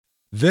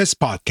This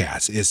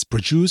podcast is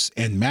produced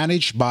and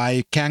managed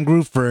by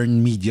Kangaroo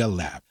Fern Media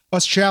Lab,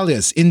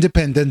 Australia's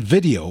independent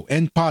video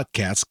and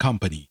podcast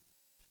company.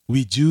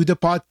 We do the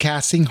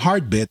podcasting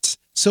hard bits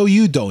so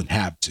you don't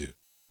have to.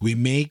 We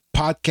make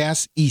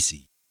podcasts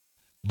easy.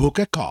 Book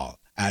a call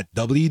at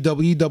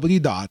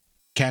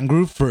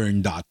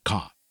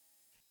www.kangaroofern.com.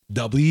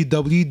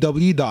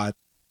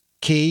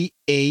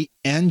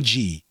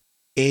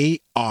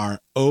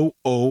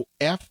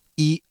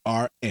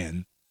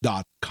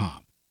 www.kangaroofern.com.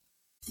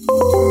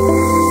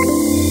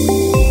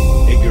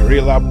 A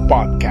Guerrilla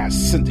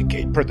Podcast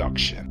Syndicate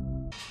production.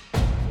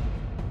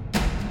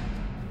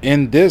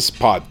 In this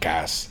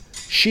podcast,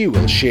 she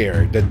will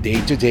share the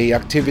day-to-day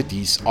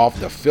activities of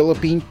the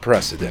Philippine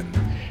president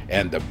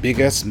and the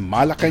biggest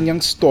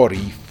Malacanang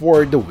story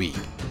for the week.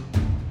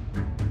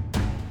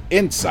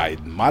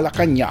 Inside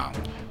Malacanang,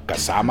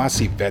 kasama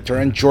si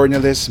veteran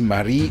journalist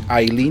Marie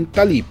Eileen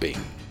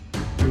Taliping.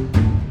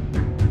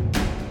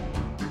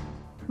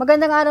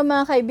 Magandang araw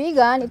mga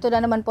kaibigan, ito na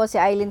naman po si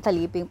Eileen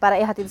Taliping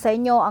para ihatid sa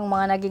inyo ang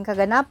mga naging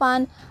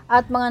kaganapan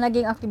at mga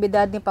naging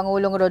aktibidad ni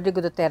Pangulong Rodrigo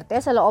Duterte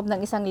sa loob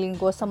ng isang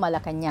linggo sa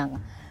Malacanang.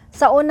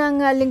 Sa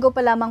unang linggo pa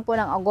lamang po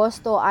ng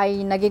Agosto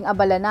ay naging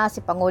abala na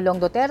si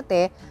Pangulong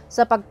Duterte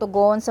sa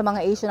pagtugon sa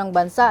mga isyu ng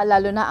bansa,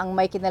 lalo na ang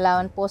may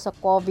kinalaman po sa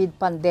COVID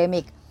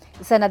pandemic.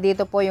 Isa na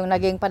dito po yung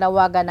naging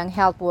panawagan ng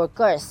health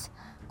workers.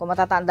 Kung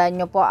matatandaan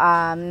nyo po,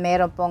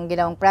 meron pong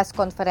ginawang press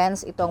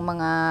conference itong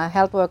mga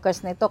health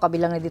workers na ito,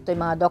 kabilang na dito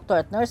yung mga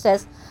doctor at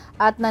nurses,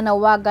 at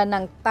nanawagan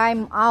ng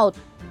time out,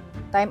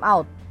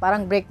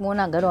 parang break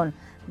muna, gano'n.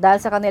 Dahil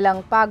sa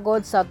kanilang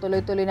pagod sa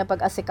tuloy-tuloy na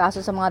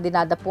pag-asikaso sa mga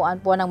dinadapuan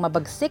po ng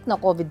mabagsik na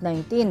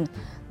COVID-19.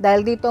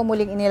 Dahil dito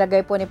muling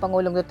inilagay po ni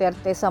Pangulong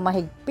Duterte sa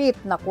mahigpit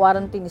na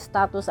quarantine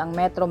status ang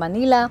Metro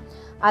Manila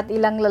at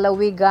ilang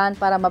lalawigan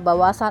para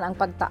mabawasan ang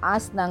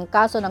pagtaas ng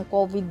kaso ng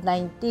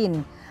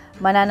COVID-19.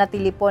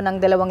 Mananatili po ng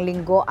 2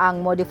 linggo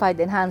ang Modified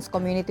Enhanced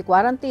Community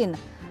Quarantine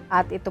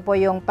at ito po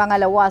yung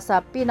pangalawa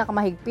sa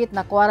pinakamahigpit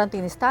na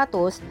quarantine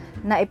status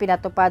na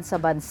ipinatupad sa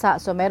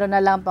bansa. So meron na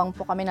lang pang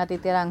po kami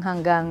natitirang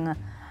hanggang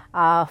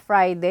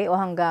Friday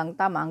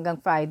hanggang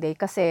Friday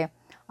kasi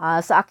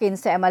sa akin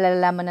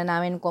malalaman na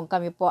namin kung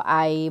kami po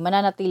ay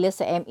mananatili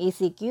sa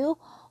MECQ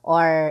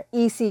or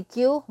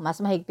ECQ. Mas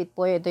mahigpit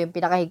po ito yung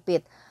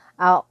pinakahigpit.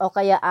 O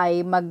kaya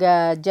ay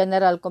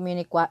mag-general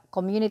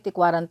community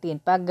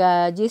quarantine. Pag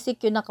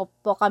GCQ na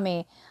po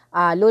kami,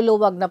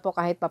 luluwag na po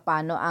kahit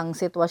papano ang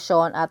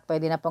sitwasyon at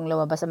pwede na pong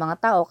lumabas sa mga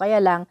tao. Kaya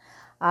lang,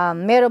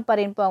 meron pa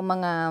rin po ang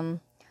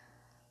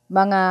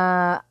mga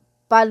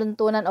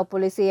paluntunan o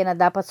pulisiya na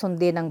dapat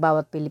sundin ng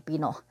bawat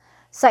Pilipino.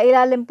 Sa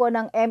ilalim po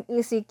ng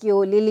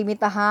MECQ,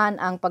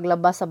 lilimitahan ang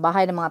paglabas sa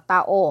bahay ng mga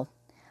tao.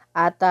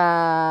 At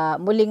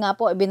muli nga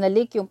po,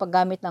 ibinalik yung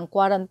paggamit ng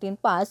quarantine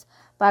pass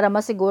para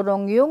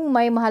masigurong yung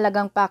may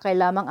mahalagang pakay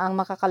lamang ang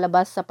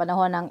makakalabas sa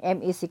panahon ng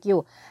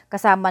MECQ.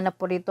 Kasama na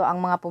po rito ang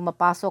mga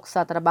pumapasok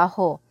sa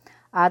trabaho.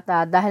 At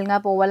dahil nga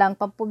po walang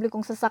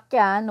pampublikong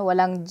sasakyan,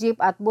 walang jeep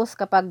at bus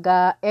kapag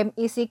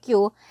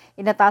MECQ,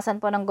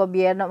 inatasan po ng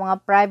gobyerno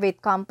mga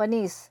private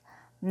companies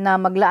na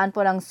maglaan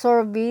po ng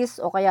service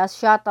o kaya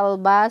shuttle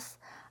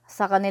bus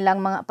sa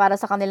para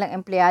sa kanilang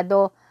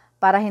empleyado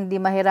para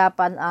hindi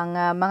mahirapan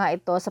ang mga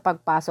ito sa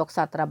pagpasok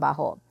sa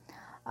trabaho.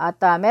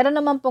 At meron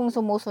naman pong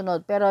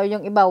sumusunod pero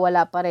yung iba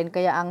wala pa rin.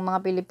 Kaya ang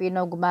mga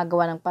Pilipino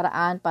gumagawa ng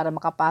paraan para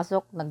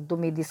makapasok,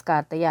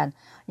 nagdumidiskarte yan.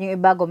 Yung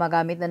iba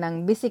gumagamit na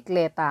ng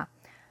bisikleta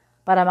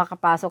para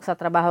makapasok sa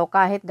trabaho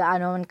kahit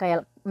gaano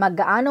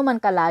man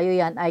kalayo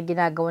yan ay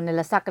ginagawa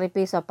nila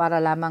sakripisyo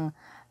para lamang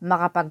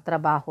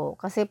makapagtrabaho.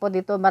 Kasi po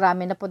dito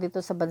marami na po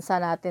dito sa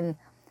bansa natin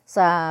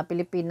sa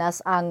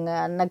Pilipinas ang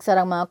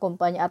nagsarang mga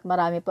kumpanya at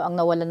marami po ang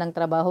nawalan ng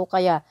trabaho.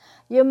 Kaya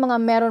yung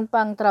mga meron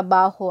pang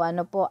trabaho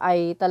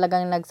ay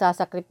talagang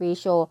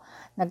nagsasakripisyo,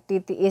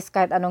 nagtitiis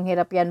kahit anong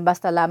hirap yan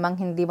basta lamang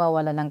hindi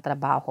mawalan ng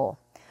trabaho.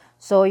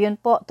 So yun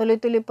po,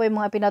 tuloy-tuloy po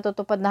yung mga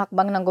pinatutupad na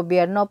hakbang ng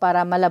gobyerno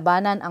para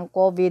malabanan ang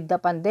COVID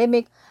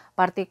pandemic,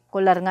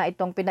 partikular nga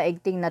itong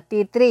pinaigting na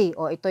T3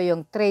 o ito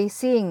yung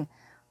tracing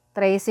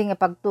ay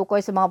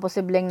pagtukoy sa mga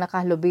posibleng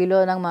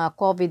nakahalubilo ng mga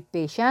COVID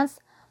patients.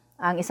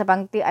 Ang isa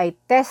pang T ay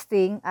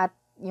testing at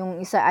yung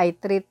isa ay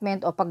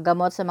treatment o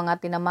paggamot sa mga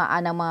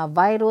tinamaan ng mga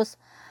virus.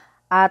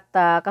 At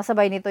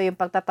kasabay nito yung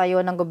pagtatayo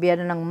ng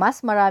gobyerno ng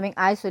mas maraming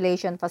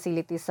isolation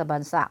facilities sa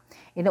bansa.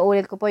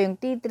 Inuulit ko po yung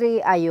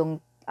T3 ay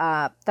yung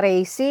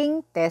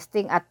tracing,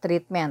 testing at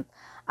treatment.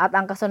 At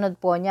ang kasunod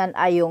po niyan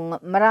ay yung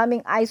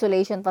maraming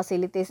isolation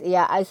facilities.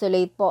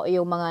 I-isolate po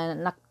yung mga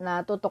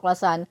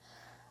natutuklasan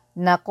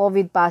na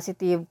COVID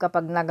positive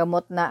kapag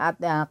nagamot na at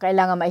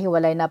kailangan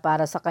maihiwalay na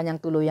para sa kanyang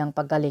tuluyang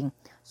paggaling.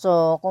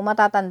 So, kung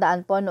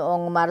matatandaan po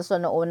noong Marso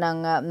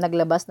unang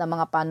naglabas ng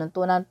mga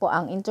panuntunan po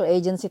ang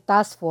Interagency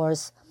Task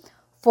Force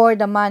for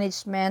the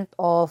Management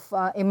of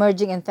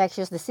Emerging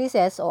Infectious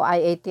Diseases o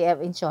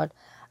IATF in short,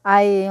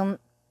 ay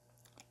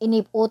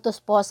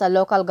iniutos po sa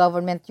local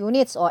government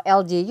units o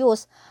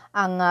LGUs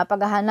ang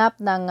paghahanap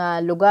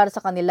ng lugar sa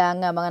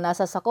kanilang mga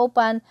nasa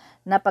sakupan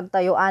na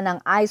pagtayuan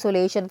ng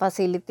isolation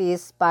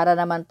facilities para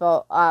naman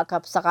po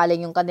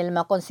sakaling yung kanilang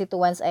mga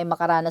constituents ay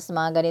makaranas ng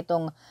mga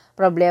ganitong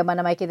problema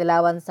na may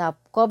kinalaman sa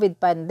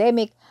COVID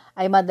pandemic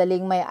ay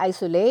madaling may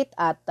isolate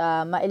at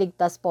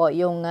mailigtas po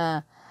yung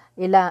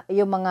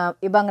mga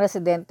ibang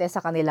residente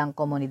sa kanilang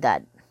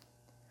komunidad.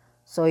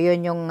 So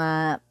yun yung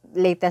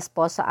latest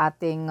po sa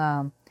ating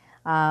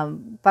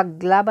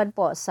paglaban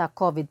po sa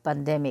COVID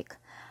pandemic.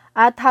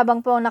 At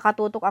habang po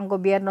nakatutok ang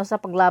gobyerno sa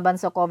paglaban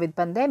sa COVID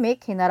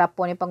pandemic, hinarap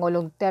po ni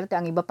Pangulong Duterte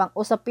ang iba pang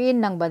usapin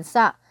ng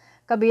bansa.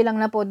 Kabilang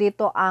na po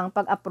dito ang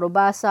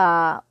pag-aproba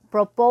sa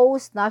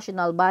proposed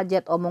national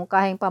budget o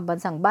mungkahing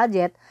pambansang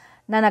budget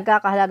na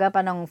nagkakahalaga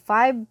pa ng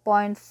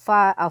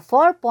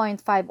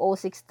 4.506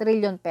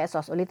 trillion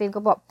pesos. Ulitin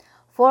ko po,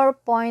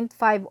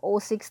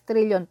 4.506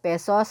 trillion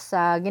pesos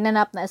sa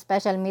ginanap na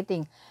special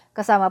meeting.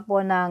 Kasama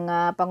po ng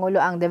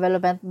Pangulo ang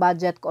Development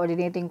Budget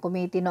Coordinating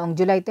Committee noong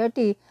July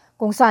 30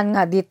 kung saan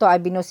nga dito ay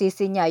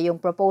binusisi niya yung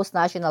proposed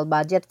national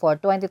budget for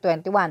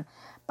 2021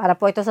 para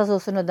po ito sa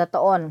susunod na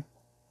taon.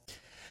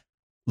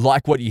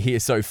 Like what you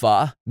hear so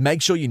far?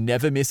 Make sure you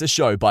never miss a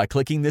show by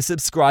clicking the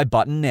subscribe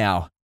button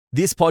now.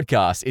 This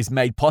podcast is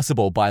made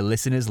possible by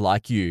listeners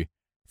like you.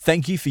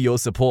 Thank you for your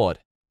support.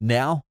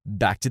 Now,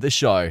 back to the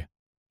show.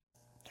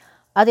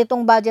 At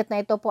itong budget na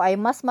ito po ay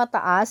mas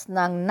mataas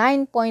ng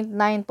 9.9%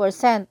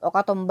 o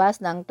katumbas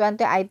ng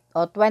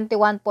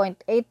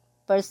 21.8%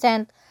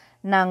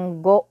 ng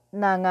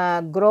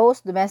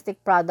gross domestic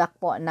product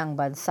po ng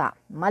bansa.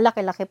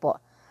 Malaki-laki po.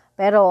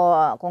 Pero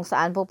kung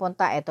saan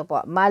pupunta, ito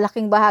po.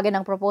 Malaking bahagi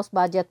ng proposed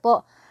budget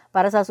po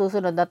para sa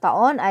susunod na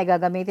taon ay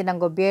gagamitin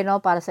ng gobyerno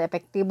para sa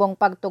epektibong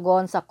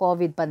pagtugon sa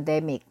COVID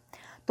pandemic.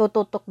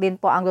 Tututok din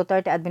po ang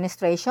Duterte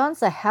administration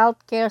sa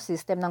healthcare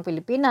system ng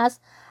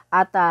Pilipinas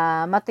at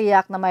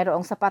matiyak na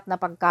mayroong sapat na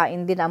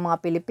pagkain din ang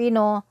mga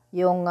Pilipino,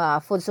 yung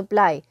food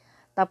supply.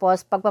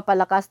 Tapos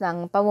pagpapalakas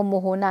ng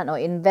pamumuhunan o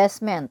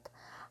investment.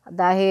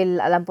 Dahil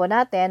alam po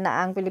natin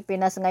na ang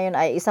Pilipinas ngayon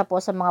ay isa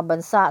po sa mga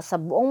bansa sa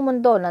buong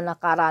mundo na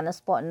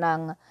nakaranas po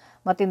ng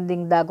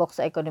matinding dagok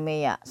sa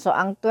ekonomiya. So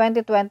ang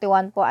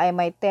 2021 po ay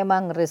may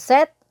temang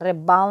reset,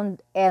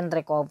 rebound, and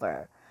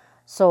recover.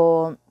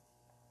 So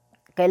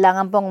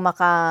kailangan pong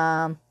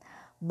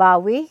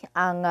makabawi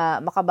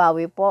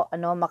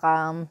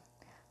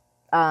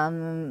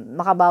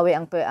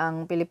ang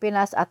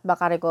Pilipinas at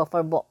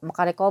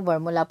makarecover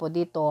mula po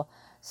dito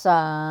sa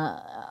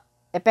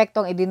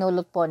epektong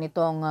idinulot po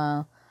nitong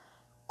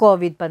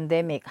COVID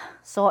pandemic.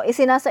 So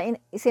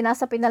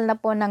isinasapinal na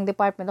po ng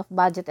Department of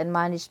Budget and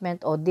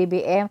Management o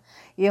DBM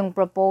yung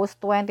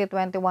proposed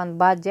 2021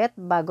 budget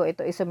bago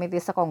ito isumiti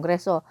sa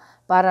Kongreso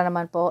para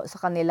naman po sa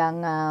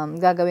kanilang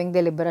gagawing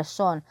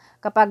deliberasyon.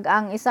 Kapag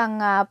ang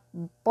isang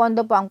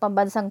pondo po, ang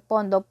pambansang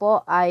pondo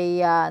po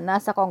ay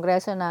nasa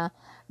Kongreso na,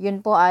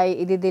 yun po ay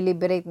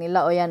i-deliberate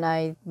nila o yan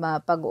ay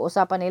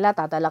pag-uusapan nila,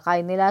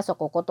 tatalakayin nila, so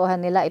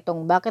kukutuhan nila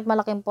itong bakit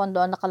malaking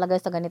pondo ang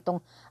nakalagay sa ganitong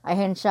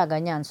ahensya,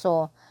 ganyan.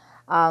 So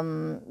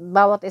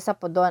bawat isa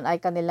po doon ay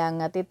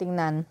kanilang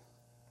titingnan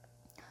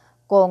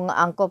kung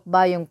angkop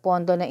ba yung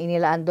pondo na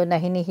inilaan doon na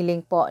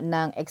hinihiling po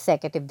ng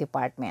Executive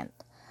Department.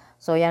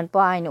 So yan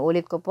po ay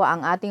inuulit ko po,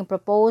 ang ating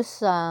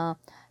proposed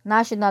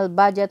national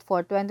budget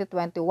for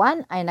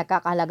 2021 ay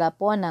nakakahalaga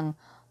po ng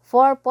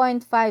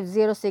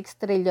 4.506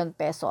 trillion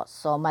pesos.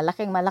 So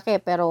malaking malaki,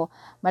 pero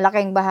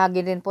malaking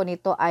bahagi din po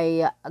nito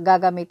ay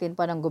gagamitin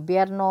po ng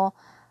gobyerno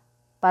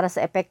para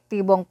sa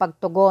epektibong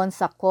pagtugon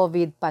sa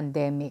COVID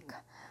pandemic.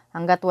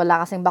 Hanggat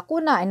wala kasing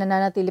bakuna, ay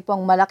nananatili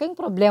pong malaking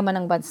problema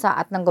ng bansa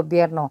at ng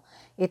gobyerno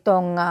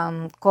itong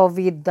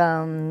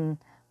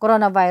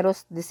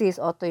coronavirus disease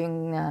o ito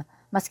yung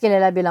mas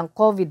kilala bilang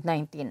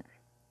COVID-19.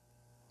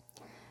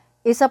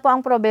 Isa po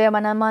ang problema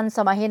naman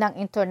sa mahinang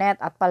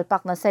internet at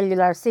palpak na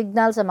cellular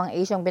signal sa mga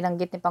isyong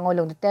binanggit ni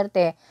Pangulong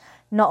Duterte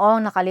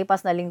noong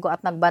nakalipas na linggo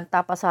at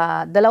nagbanta pa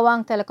sa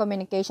dalawang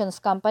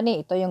telecommunications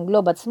company, ito yung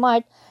Globe at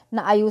Smart,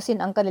 na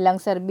ayusin ang kanilang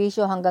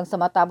serbisyo hanggang sa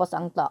matapos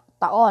ang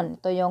taon.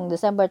 Ito yung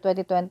December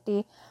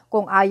 2020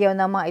 kung ayaw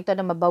na mga ito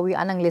na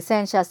mabawian ng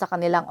lisensya sa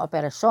kanilang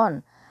operasyon.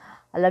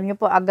 Alam niyo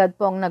po, agad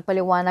pong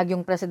nagpaliwanag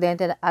yung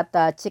presidente at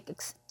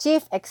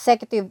Chief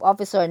Executive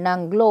Officer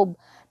ng Globe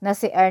na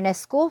si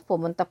Ernest Cu.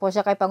 Pumunta po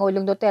siya kay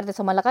Pangulong Duterte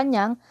sa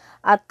Malacanang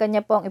at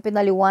kanya pong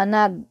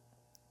ipinaliwanag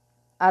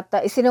at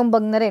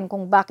isinumbag na rin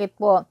kung bakit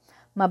po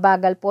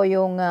mabagal po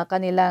yung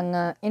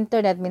kanilang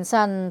internet.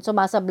 Minsan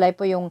sumasablay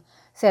po yung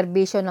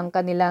serbisyo ng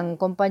kanilang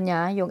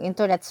kumpanya, yung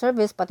internet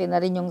service, pati na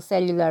rin yung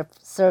cellular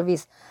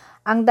service.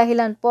 Ang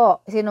dahilan po,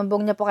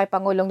 sinumbong niya po kay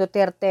Pangulong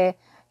Duterte,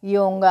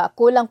 yung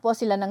kulang po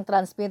sila ng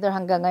transmitter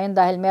hanggang ngayon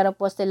dahil meron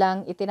po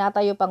silang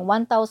itinatayo pang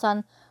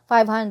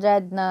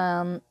 1,500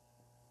 na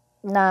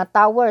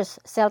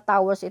towers, cell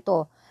towers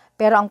ito.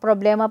 Pero ang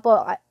problema po,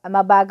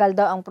 mabagal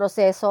daw ang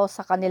proseso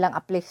sa kanilang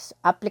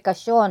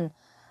aplikasyon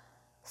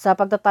sa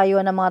pagtatayo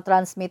ng mga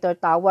transmitter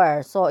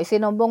tower. So,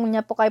 isinumbong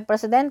niya po kay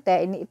Presidente,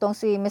 itong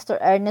si Mr.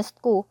 Ernest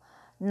Cu,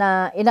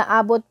 na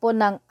inaabot po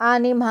ng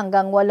 6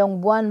 hanggang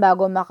 8 buwan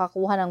bago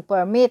makakuha ng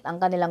permit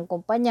ang kanilang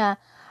kumpanya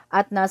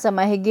at nasa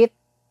mahigit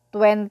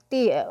 20,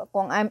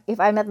 if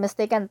I'm not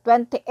mistaken,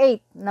 28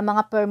 na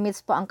mga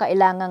permits po ang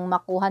kailangang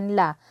makuha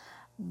nila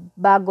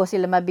bago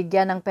sila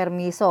mabigyan ng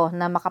permiso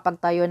na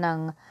makapagtayo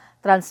ng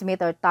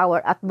transmitter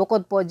tower. At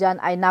bukod po dyan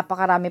ay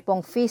napakarami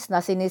pong fees na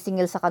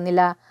sinisingil sa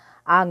kanila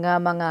ang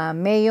mga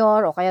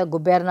mayor o kaya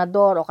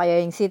gobernador o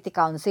kaya yung city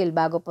council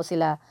bago po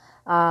sila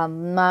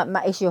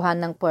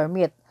ma-issuehan ng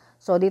permit.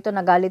 So dito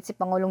nagalit si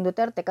Pangulong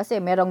Duterte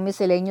kasi merong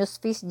miscellaneous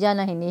fees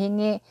dyan na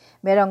hinihingi,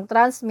 merong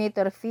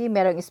transmitter fee,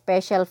 merong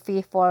special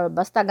fee for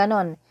basta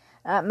ganon.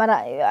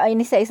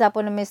 Inisa-isa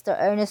po ng Mr.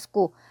 Ernest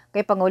Cu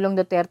kay Pangulong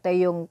Duterte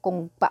yung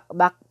kung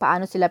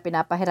paano sila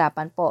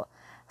pinapahirapan po.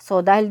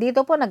 So dahil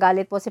dito po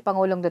nagalit po si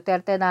Pangulong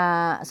Duterte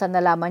na sa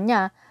nalaman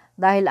niya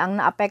dahil ang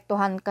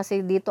naapektuhan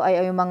kasi dito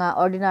ay yung mga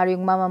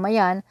ordinaryong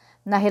mamamayan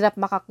na hirap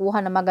makakuha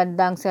ng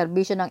magandang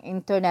serbisyo ng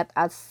internet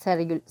at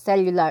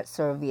cellular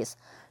service.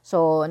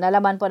 So,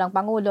 nalaman po ng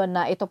Pangulo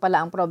na ito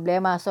pala ang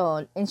problema.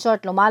 So, in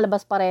short,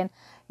 lumalabas pa rin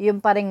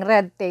yung paring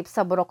red tape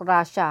sa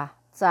burokrasya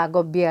sa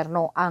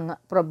gobyerno ang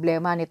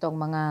problema nitong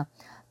mga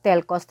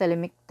telcos,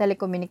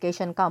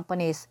 telecommunication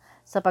companies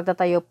sa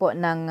pagtatayo po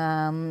ng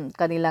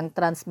kanilang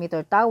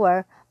transmitter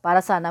tower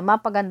para sana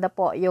mapaganda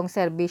po yung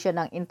serbisyo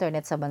ng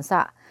internet sa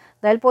bansa.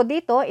 Dahil po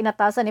dito,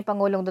 inatasan ni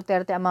Pangulong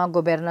Duterte ang mga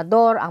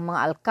gobernador, ang mga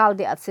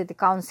alkalde at city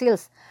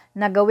councils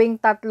na gawing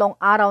 3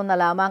 araw na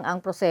lamang ang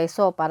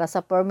proseso para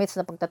sa permits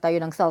na pagtatayo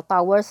ng cell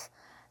towers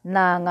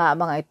ng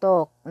mga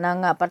ito,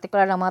 ng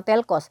particular ng mga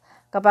telcos.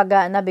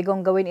 Kapag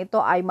nabigong gawin ito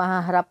ay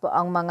mahaharap po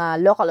ang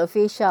mga local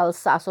officials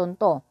sa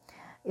asunto.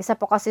 Isa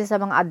po kasi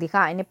sa mga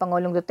adhikain ni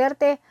Pangulong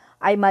Duterte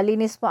ay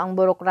malinis po ang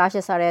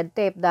burokrasya sa red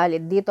tape dahil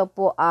dito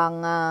po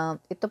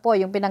ito po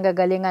yung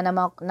pinanggagalingan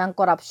ng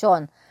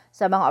korupsyon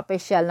sa mga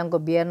opisyal ng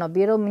gobyerno.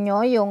 Biro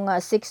nyo yung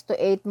 6 to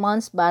 8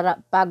 months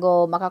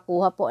bago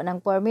makakuha po ng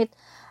permit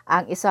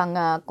ang isang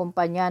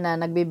kumpanya na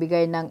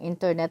nagbibigay ng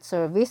internet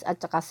service at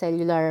saka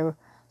cellular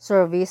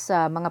service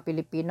sa mga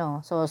Pilipino.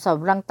 So,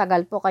 sobrang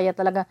tagal po. Kaya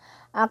talaga,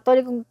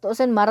 actually, kung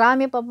tuusin,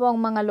 marami pa po ang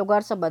mga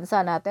lugar sa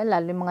bansa natin,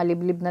 lalo yung mga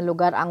liblib na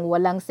lugar, ang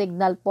walang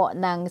signal po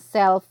ng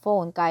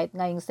cellphone, kahit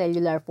nga yung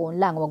cellular phone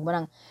lang. Huwag mo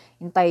nang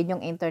hintayin yung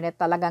internet.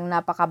 Talagang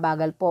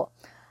napakabagal po.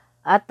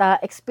 At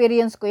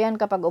experience ko yan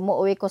kapag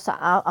umuwi ko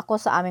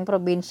ako sa aming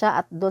probinsya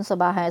at doon sa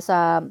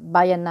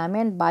bayan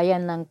namin,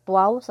 bayan ng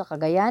Tuaw sa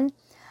Cagayan.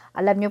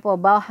 Alam niyo po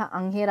ba,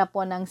 ang hirap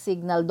po ng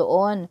signal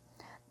doon.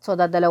 So,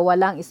 dadalawa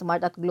lang,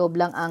 Smart at Globe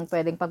lang ang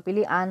pwedeng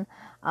pagpilian.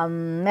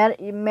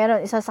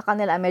 Meron isa sa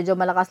kanila medyo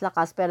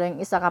malakas-lakas, pero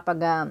yung isa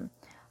kapag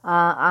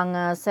ang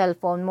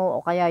cellphone mo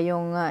o kaya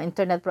yung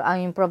internet,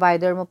 yung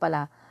provider mo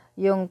pala,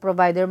 yung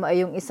provider mo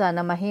ay yung isa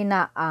na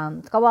mahina,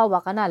 kawawa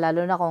ka na,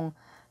 lalo na kung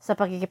sa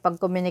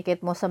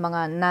pakikipag-communicate mo sa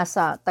mga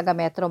nasa taga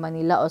Metro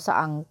Manila o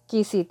sa ang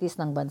key cities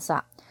ng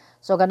bansa.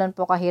 So, ganun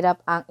po kahirap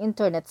ang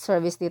internet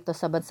service dito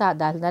sa bansa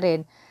dahil na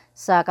rin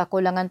sa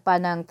kakulangan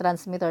pa ng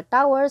transmitter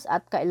towers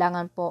at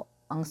kailangan po,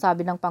 ang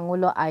sabi ng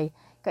Pangulo ay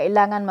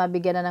kailangan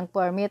mabigyan na ng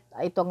permit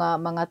itong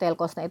mga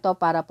telcos na ito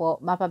para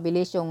po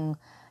mapabilis yung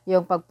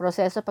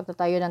pagproseso,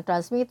 pagtatayo ng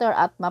transmitter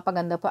at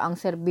mapaganda po ang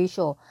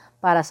serbisyo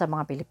para sa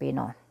mga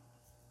Pilipino.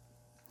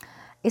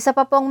 Isa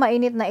pa pong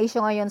mainit na issue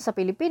ngayon sa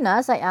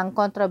Pilipinas ay ang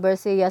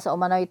kontrobersiya sa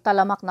umano'y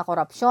talamak na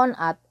korupsyon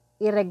at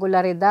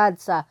irregularidad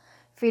sa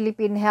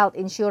Philippine Health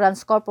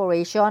Insurance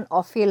Corporation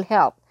o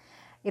PhilHealth.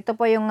 Ito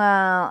po yung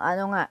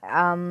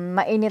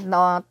mainit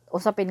na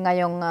usapin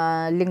ngayong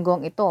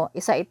linggong ito.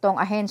 Isa itong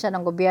ahensya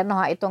ng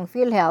gobyerno, itong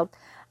PhilHealth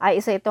ay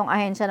isa itong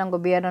ahensya ng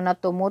gobyerno na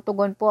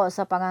tumutugon po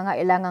sa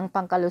pangangailangang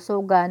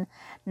pangkalusugan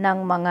ng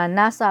mga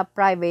nasa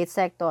private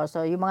sector.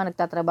 So yung mga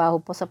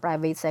nagtatrabaho po sa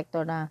private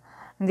sector na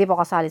hindi po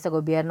kasali sa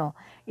gobyerno.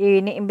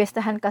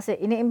 Iniimbestigahan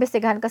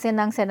kasi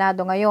ng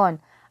Senado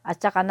ngayon at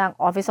saka ng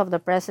Office of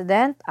the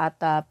President at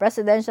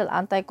Presidential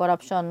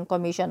Anti-Corruption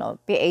Commission o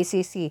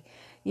PACC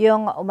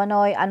yung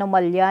umano'y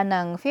anomalya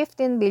ng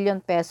 15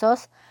 billion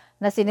pesos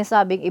na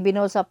sinasabing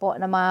ibinulsa po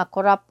ng mga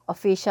corrupt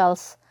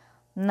officials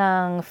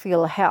ng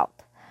PhilHealth.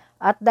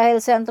 At dahil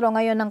sentro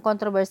ngayon ng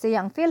kontrobersiya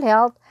ang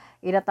PhilHealth,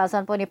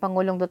 inatasan po ni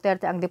Pangulong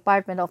Duterte ang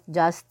Department of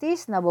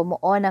Justice na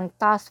bumuo ng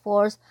task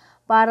force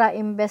para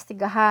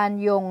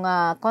imbestigahan yung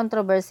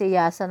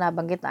kontrobersiya sa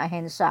nabanggit na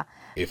ahensya.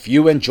 If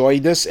you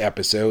enjoyed this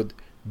episode,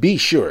 be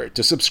sure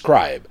to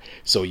subscribe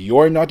so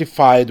you're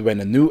notified when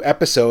a new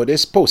episode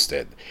is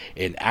posted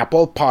in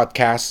Apple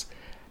Podcasts,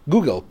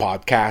 Google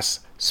Podcasts,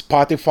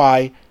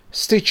 Spotify,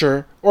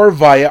 Stitcher, or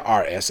via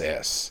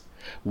RSS.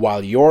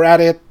 While you're at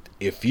it,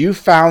 if you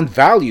found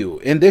value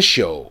in this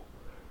show,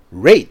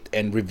 rate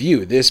and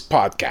review this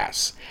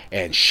podcast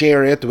and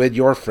share it with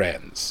your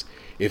friends.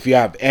 If you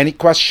have any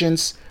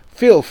questions,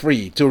 feel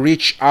free to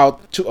reach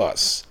out to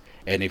us.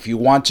 And if you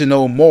want to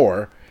know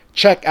more,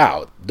 check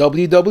out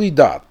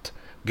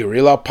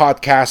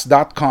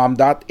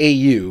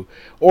www.guerrillapodcast.com.au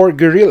or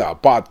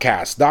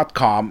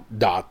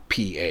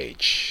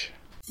guerrillapodcast.com.ph.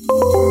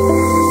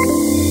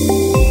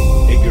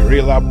 A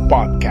Guerrilla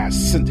Podcast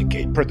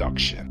Syndicate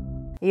production.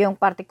 yung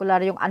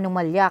particular yung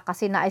anomalya,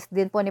 kasi nais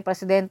din po ni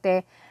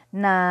Presidente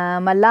na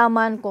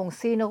malaman kung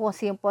sino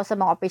po sa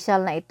mga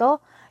opisyal na ito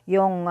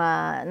yung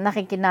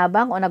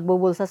nakikinabang o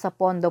nagbubulsa sa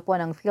pondo po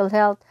ng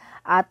PhilHealth,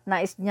 at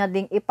nais niya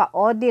ding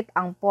ipa-audit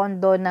ang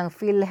pondo ng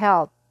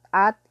PhilHealth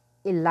at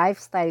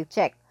i-lifestyle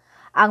check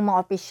ang mga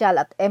opisyal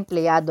at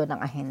empleyado ng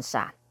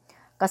ahensya.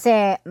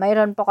 Kasi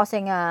mayroon po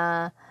kasing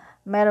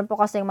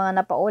mga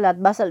napaulat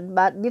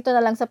dito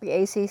na lang sa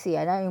PACC,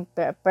 yung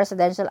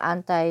Presidential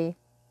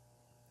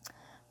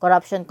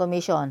Anti-Corruption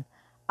Commission.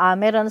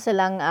 Meron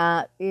silang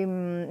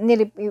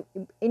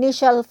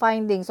initial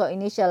findings o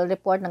initial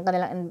report ng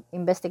kanilang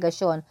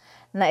investigasyon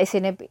na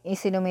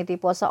isinumiti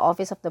po sa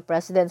Office of the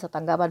President sa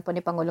tanggapan po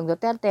ni Pangulong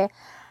Duterte.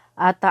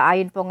 At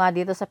ayon po nga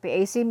dito sa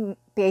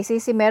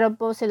PACC, meron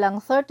po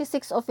silang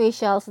 36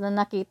 officials na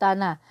nakita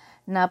na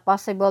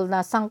possible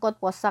na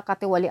sangkot po sa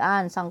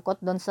katiwalian,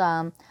 sangkot doon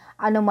sa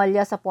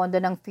anomalya sa pondo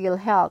ng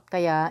PhilHealth.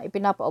 Kaya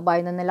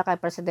ipinapaubay na nila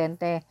kay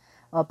Presidente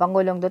o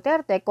Pangulong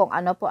Duterte kung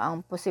ano po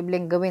ang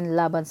posibleng gawin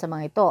laban sa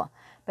mga ito.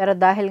 Pero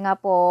dahil nga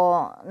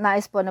po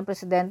nais po ng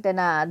Presidente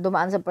na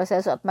dumaan sa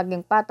proseso at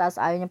maging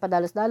patas, ayaw niyang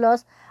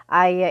padalos-dalos,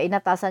 ay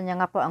inatasan niya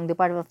nga po ang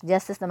Department of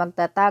Justice na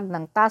magtatag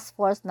ng task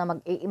force na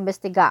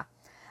mag-iimbestiga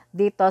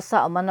dito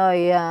sa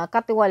umano'y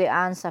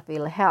katiwalian sa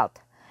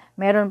PhilHealth.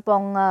 Meron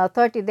pong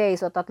 30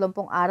 days o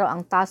 30 araw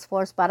ang task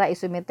force para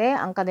isumite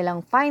ang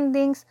kanilang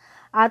findings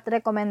at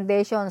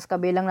recommendations,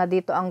 kabilang na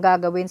dito ang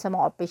gagawin sa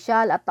mga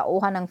opisyal at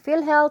tauhan ng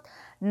PhilHealth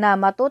na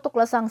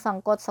matutuklasang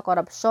sangkot sa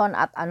korupsyon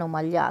at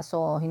anomalya.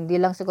 So, hindi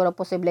lang siguro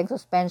posibleng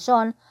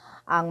suspension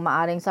ang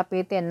maaring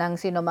sapitin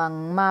ng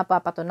sinumang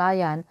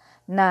mapapatunayan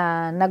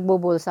na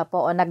nagbubulsa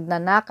po o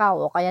nagnanakaw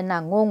o kaya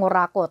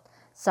nangungurakot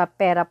sa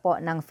pera po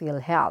ng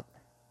PhilHealth.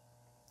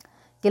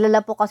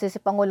 Kilala po kasi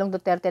si Pangulong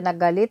Duterte na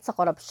galit sa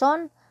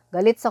korupsyon,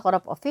 galit sa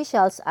corrupt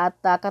officials, at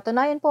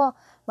katunayan po,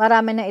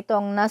 marami na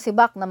itong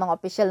nasibak na mga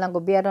opisyal ng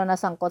gobyerno na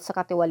sangkot sa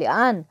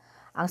katiwalian.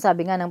 Ang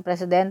sabi nga ng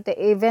Presidente,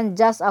 even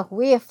just a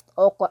whiff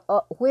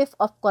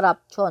of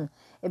corruption.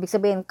 Ibig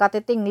sabihin,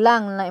 katiting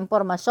lang na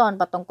impormasyon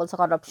patungkol sa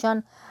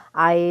korupsyon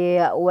ay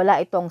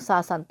wala itong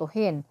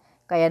sasantuhin.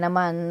 Kaya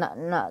naman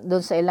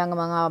doon sa ilang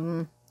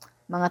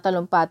mga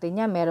talumpati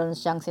niya, meron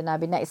siyang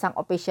sinabi na isang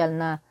opisyal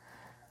na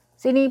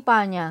sinipa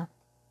niya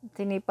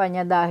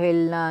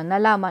dahil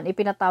nalaman,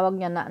 ipinatawag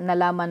niya na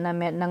nalaman na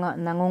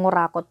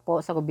nangungurakot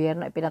po sa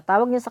gobyerno.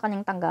 Ipinatawag niya sa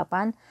kanyang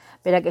tanggapan,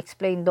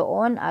 pinag-explain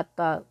doon at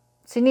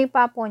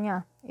sinipa po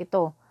niya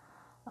ito.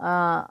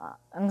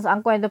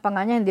 Ang kwento pa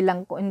nga niya,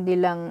 hindi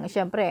lang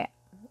syempre,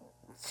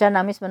 siya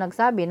na mismo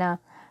nagsabi na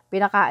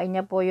pinakain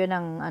niya po yun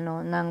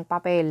ng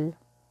papel.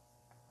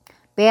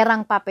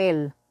 Perang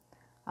papel.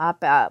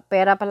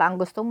 Pera pala ang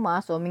gustong mo,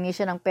 so humingi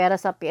siya ng pera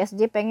sa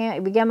PSG,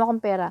 ibigyan mo akong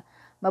pera.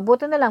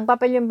 Mabuti na lang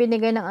papel yung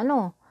binigay ng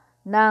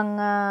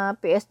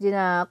PSG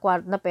na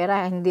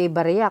pera, hindi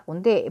barya,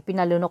 kundi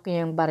pinalunok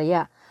niya yung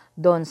barya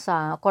doon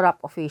sa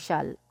corrupt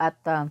official. At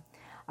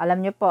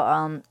alam niyo po,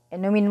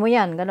 inumin mo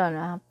yan,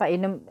 gano'n.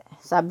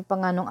 Sabi pa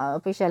nga nung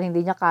official,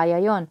 hindi niya kaya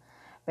yon.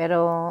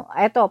 Pero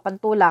eto,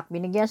 pantulak,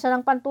 binigyan siya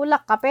ng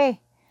pantulak, kape,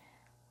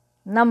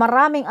 na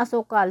maraming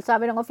asukal.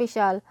 Sabi ng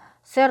official,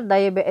 sir,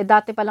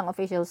 dati palang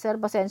official, sir,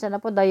 pasensya na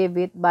po,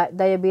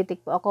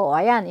 diabetic po ako. O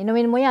ayan,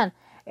 inumin mo yan.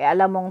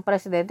 Alam mong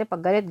Presidente, pag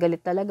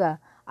galit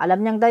talaga.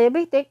 Alam niyang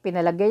diabetic,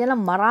 pinalagyan niya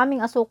lang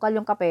maraming asukal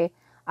yung kape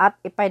at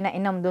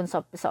ipinainom doon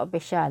sa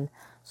opisyal.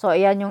 So,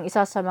 ayan yung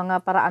isa sa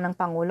mga paraan ng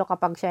Pangulo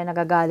kapag siya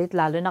nagagalit,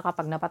 lalo na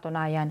kapag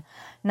napatunayan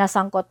na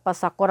sangkot pa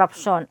sa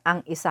korupsyon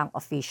ang isang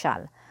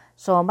official.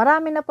 So,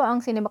 marami na po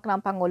ang sinibak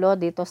ng Pangulo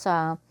dito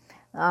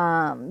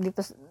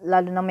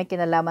lalo na may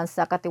kinalaman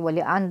sa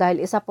katiwalian, dahil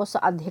isa po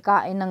sa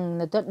adhikain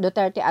ng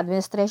Duterte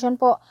administration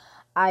po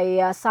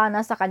ay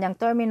sana sa kanyang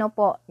termino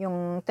po,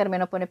 yung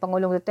termino po ni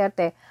Pangulong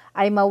Duterte,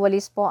 ay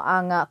mawalis po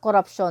ang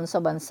korupsyon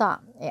sa bansa.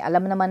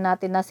 Alam naman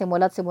natin na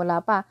simula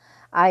pa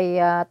ay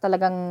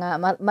talagang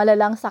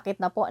malalang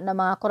sakit na po ng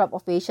mga corrupt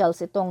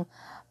officials itong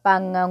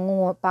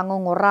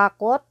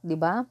pangungurakot, di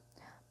ba?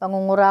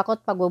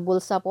 Pangungurakot,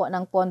 pagbubulsa po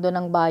ng pondo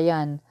ng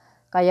bayan.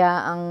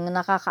 Kaya ang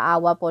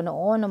nakakaawa po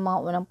noon, ng mga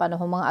unang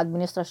panahon, mga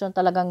administrasyon,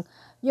 talagang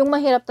yung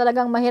mahirap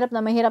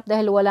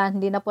dahil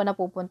hindi na po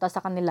napupunta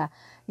sa kanila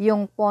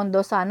yung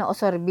pondo sana o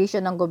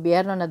serbisyo ng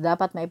gobyerno na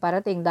dapat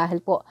maiparating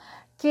dahil po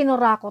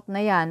kinurakot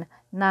na yan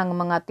ng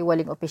mga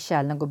tiwaling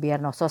opisyal ng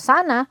gobyerno. So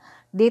sana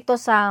dito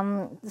sa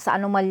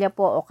anomalya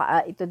po o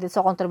ito dito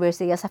sa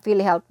kontrobersiya sa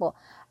PhilHealth po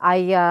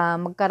ay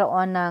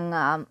magkaroon ng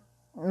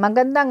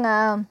magandang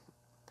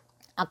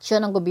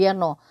aksyon ng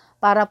gobyerno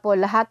para po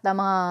lahat ng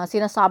mga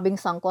sinasabing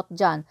sangkot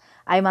dyan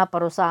ay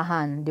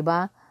maparusahan, di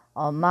ba?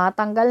 O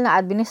matanggal na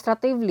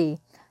administratively,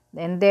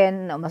 and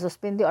then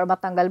masuspindi or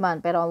matanggal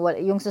man. Pero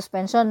yung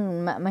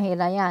suspension,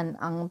 mahina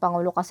yan. Ang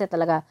Pangulo kasi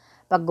talaga,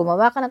 pag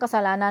gumawa ka ng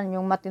kasalanan,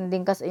 yung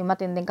matinding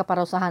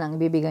kaparusahan ang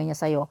ibibigay niya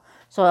sa'yo.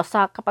 So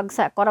kapag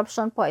sa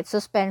corruption po, it's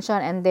suspension,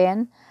 and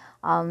then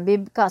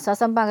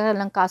sasampahan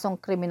ng kasong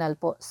kriminal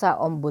po sa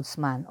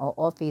Ombudsman o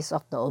Office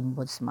of the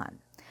Ombudsman.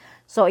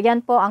 So,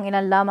 yan po ang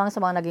ilan lamang sa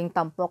mga naging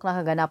tampok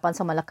na kaganapan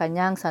sa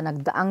Malacanang sa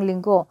nagdaang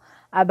linggo.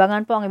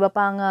 Abangan po ang iba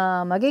pang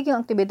magiging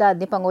aktibidad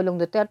ni Pangulong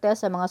Duterte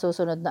sa mga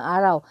susunod na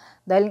araw.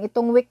 Dahil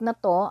itong week na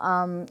to,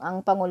 ang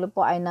Pangulo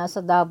po ay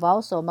nasa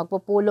Davao. So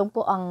magpupulong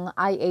po ang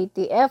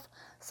IATF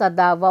sa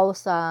Davao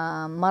sa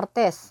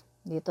Martes.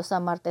 Dito sa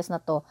Martes na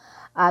to.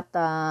 At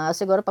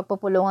siguro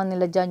pagpupulungan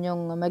nila dyan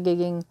yung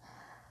magiging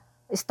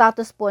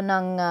status po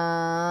ng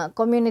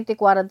community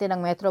quarantine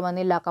ng Metro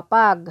Manila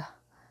kapag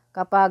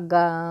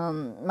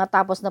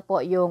matapos na po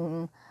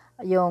yung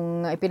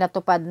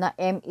ipinatupad na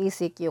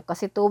MECQ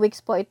kasi 2 weeks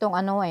po itong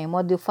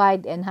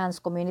modified enhanced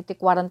community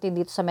quarantine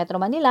dito sa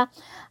Metro Manila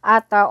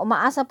at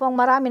umaasa po ang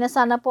marami na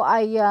sana po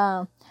ay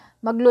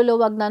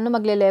magluluwag na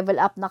magle-level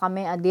up na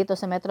kami dito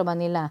sa Metro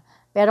Manila.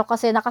 Pero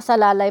kasi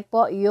nakasalalay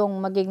po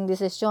yung magiging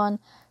desisyon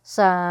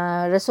sa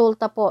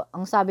resulta po.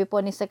 Ang sabi po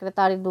ni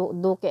Secretary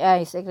Duque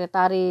ay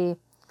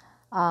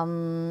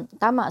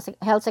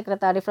Health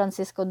Secretary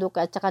Francisco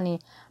Duque at saka ni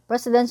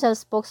Presidential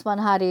Spokesman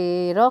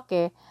Harry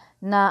Roque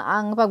na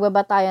ang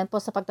pagbabatayan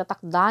po sa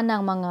pagtatakda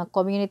ng mga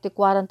community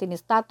quarantine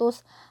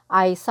status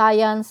ay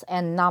science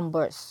and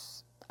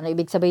numbers. Ano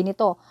ibig sabihin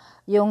nito?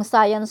 Yung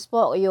science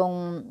po,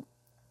 yung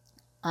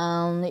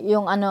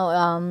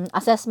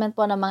assessment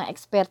po ng mga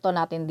eksperto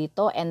natin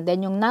dito, and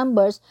then yung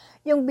numbers,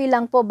 yung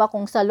bilang po ba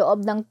kung sa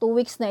loob ng 2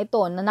 weeks na ito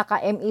na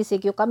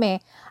naka-MECQ kami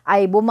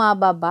ay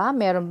bumaba ba,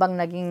 meron bang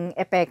naging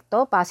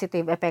epekto,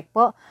 positive effect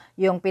po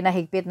yung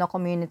pinahigpit na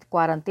community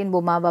quarantine,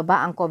 bumaba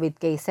ba ang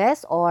COVID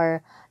cases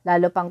or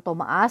lalo pang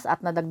tumaas at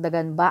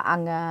nadagdagan ba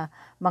ang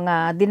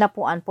mga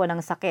dinapuan po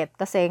ng sakit.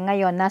 Kasi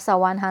ngayon nasa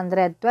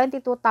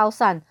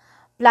 122,000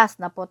 plus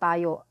na po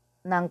tayo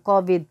ng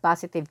COVID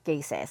positive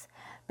cases.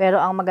 Pero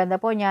ang maganda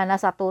po niya,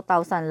 nasa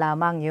 2,000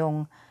 lamang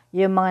yung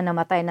mga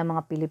namatay na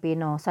mga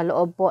Pilipino sa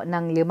loob po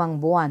ng 5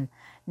 buwan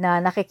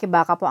na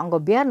nakikibaka po ang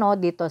gobyerno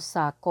dito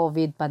sa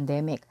COVID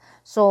pandemic.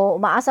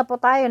 So umaasa po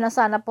tayo na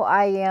sana po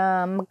ay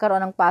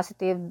magkaroon ng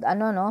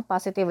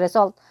positive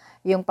result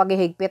yung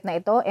paghihigpit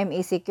na ito,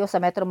 MECQ sa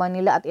Metro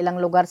Manila at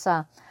ilang lugar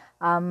sa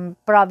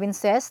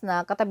provinces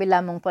na katabi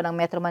lamang po ng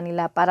Metro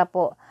Manila para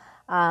po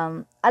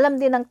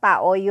alam din ng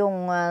tao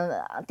yung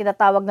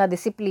tinatawag na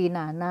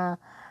disiplina na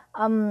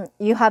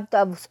you have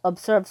to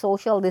observe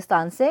social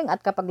distancing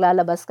at kapag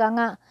lalabas ka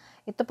nga,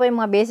 ito po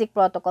yung mga basic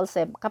protocols.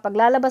 Kapag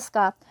lalabas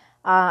ka,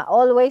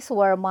 always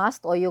wear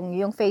mask o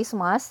yung face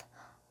mask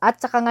at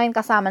saka ngayon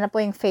kasama na po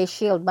yung face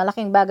shield.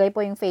 Malaking bagay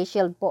po yung face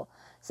shield po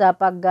sa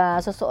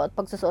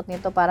pagsusuot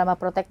nito para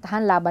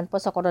maprotektahan laban po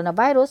sa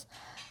coronavirus.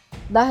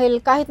 Dahil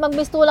kahit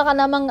magbistula ka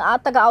namang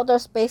taga-outer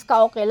space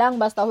ka, okay lang.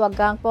 Basta huwag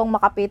kang pong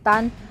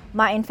makapitan,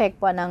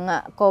 ma-infect po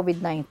ng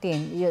COVID-19.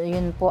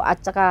 Yun po. At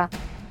saka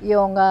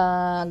yung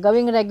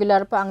gawing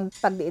regular po ang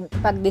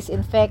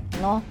pag-disinfect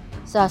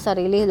sa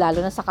sarili,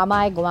 lalo na sa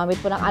kamay, gumamit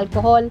po ng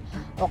alcohol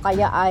o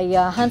kaya ay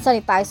hand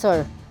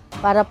sanitizer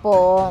para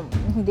po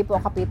hindi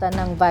po kapitan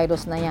ng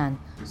virus na yan.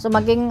 So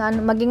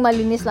maging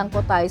malinis lang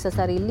po tayo sa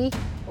sarili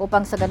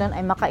upang sa ganun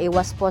ay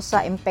makaiwas po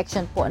sa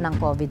infection po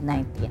ng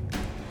COVID-19.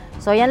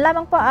 So yan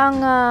lamang po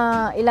ang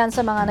ilan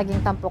sa mga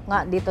naging tampok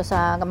nga dito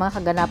sa mga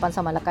kaganapan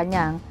sa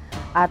Malacanang.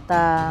 At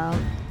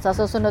sa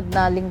susunod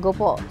na linggo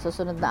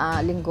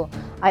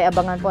ay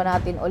abangan po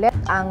natin ulit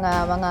ang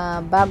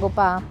mga bago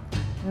pa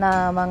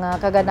na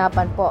mga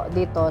kaganapan po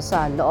dito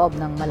sa loob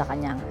ng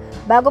Malacanang.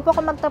 Bago po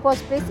ako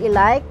magtapos, please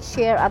i-like,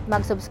 share at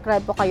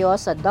mag-subscribe po kayo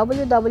sa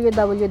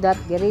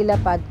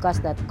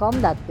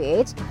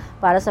www.guerrillapodcast.com.ph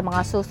para sa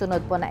mga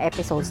susunod po na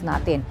episodes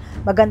natin.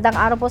 Magandang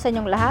araw po sa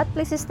inyong lahat.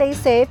 Please stay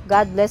safe.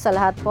 God bless sa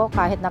lahat po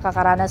kahit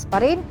nakakaranas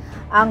pa rin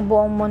ang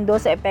buong mundo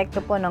sa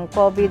epekto po ng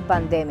COVID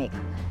pandemic.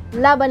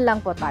 Laban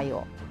lang po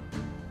tayo.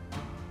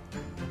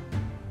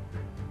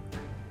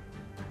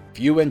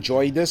 If you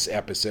enjoyed this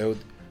episode,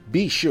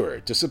 be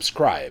sure to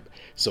subscribe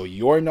so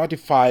you're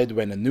notified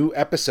when a new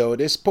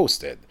episode is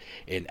posted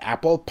in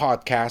Apple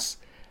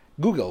Podcasts,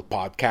 Google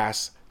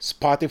Podcasts,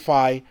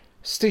 Spotify,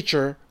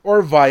 Stitcher,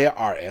 or via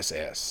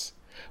RSS.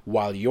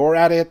 While you're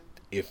at it,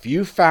 if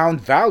you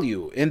found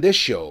value in this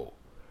show,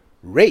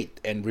 rate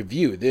and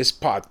review this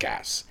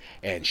podcast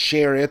and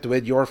share it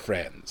with your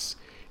friends.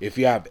 If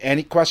you have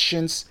any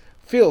questions,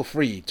 feel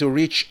free to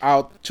reach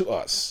out to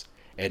us.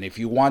 And if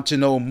you want to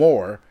know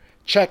more,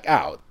 check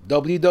out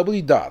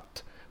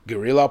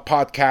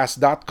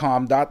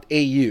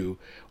www.guerrillapodcast.com.au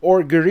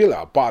or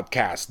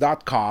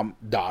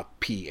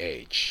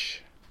guerrillapodcast.com.ph.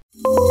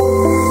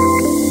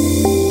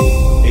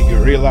 A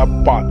Guerrilla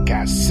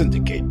Podcast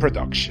Syndicate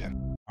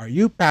production. Are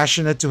you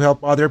passionate to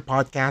help other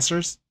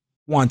podcasters?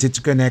 Wanted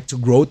to connect to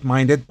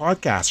growth-minded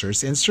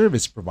podcasters and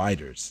service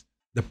providers?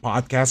 The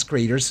Podcast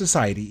Creators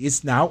Society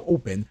is now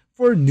open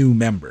for a new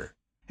member.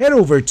 Head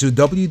over to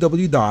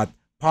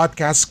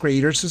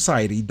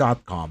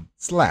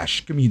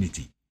www.podcastcreatorsociety.com/community.